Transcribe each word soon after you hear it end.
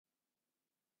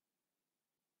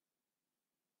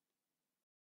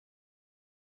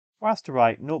we're asked to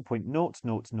write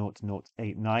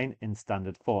 0.000089 in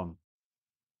standard form.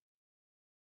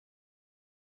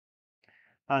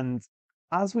 And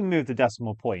as we move the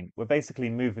decimal point, we're basically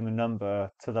moving the number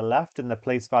to the left in the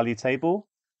place value table.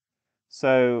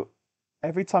 So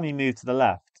every time you move to the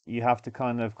left, you have to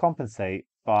kind of compensate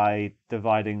by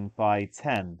dividing by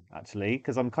 10, actually,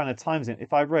 because I'm kind of timesing.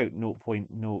 If I wrote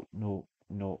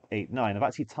 0.00089, I've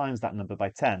actually times that number by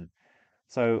 10.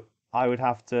 So I would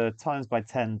have to times by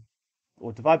 10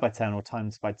 or divide by 10 or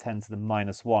times by 10 to the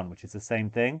minus 1, which is the same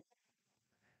thing.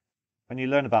 When you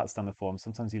learn about standard form,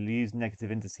 sometimes you use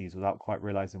negative indices without quite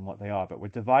realizing what they are, but we're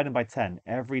dividing by 10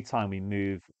 every time we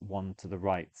move one to the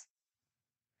right.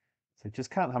 So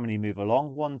just count how many move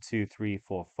along. 1, 2, 3,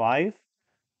 4, 5.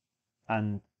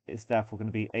 And it's therefore going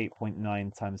to be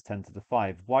 8.9 times 10 to the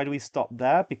 5. Why do we stop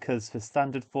there? Because for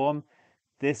standard form,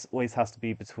 this always has to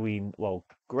be between, well,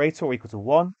 greater or equal to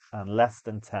 1 and less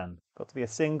than 10. Got to be a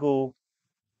single,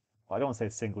 well, I don't want to say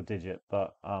a single digit,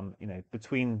 but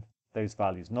between those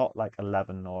values, not like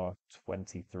 11 or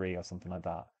 23 or something like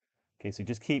that. Okay, so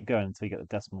just keep going until you get the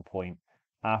decimal point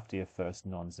after your first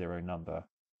non-zero number.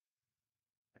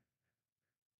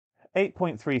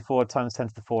 8.34 times 10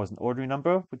 to the 4 is an ordinary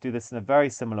number. We'll do this in a very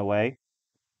similar way.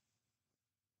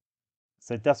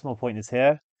 So decimal point is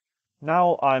here.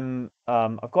 Now I've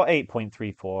got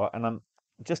 8.34 and I'm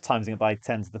just timesing it by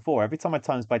 10 to the 4. Every time I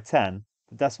times by 10,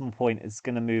 the decimal point is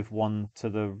going to move one to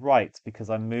the right because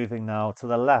I'm moving now to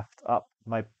the left up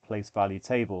my place value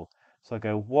table. So I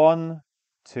go 1,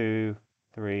 2,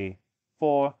 3,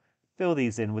 4, fill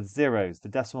these in with zeros. The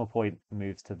decimal point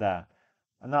moves to there.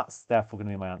 And that's therefore going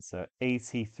to be my answer,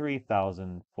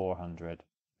 83,400.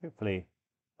 Hopefully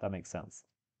that makes sense.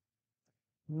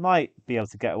 Might be able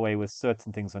to get away with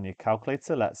certain things on your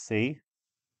calculator. Let's see.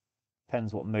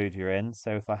 Depends what mode you're in.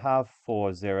 So if I have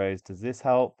 4 zeros, does this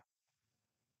help?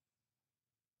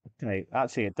 Okay,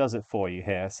 actually it does it for you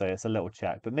here, so it's a little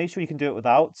check. But make sure you can do it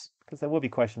without, because there will be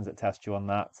questions that test you on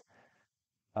that.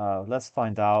 Let's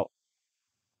find out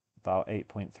about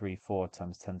 8.34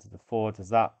 times 10 to the 4. Does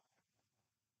that...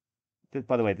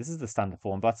 By the way, this is the standard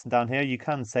form button down here. You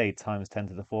can say times 10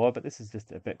 to the 4, but this is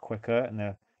just a bit quicker and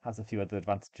there has a few other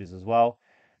advantages as well.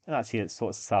 And actually it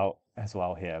sorts this out as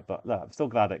well here. But look, I'm still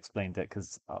glad I explained it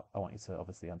because I want you to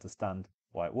obviously understand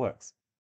why it works.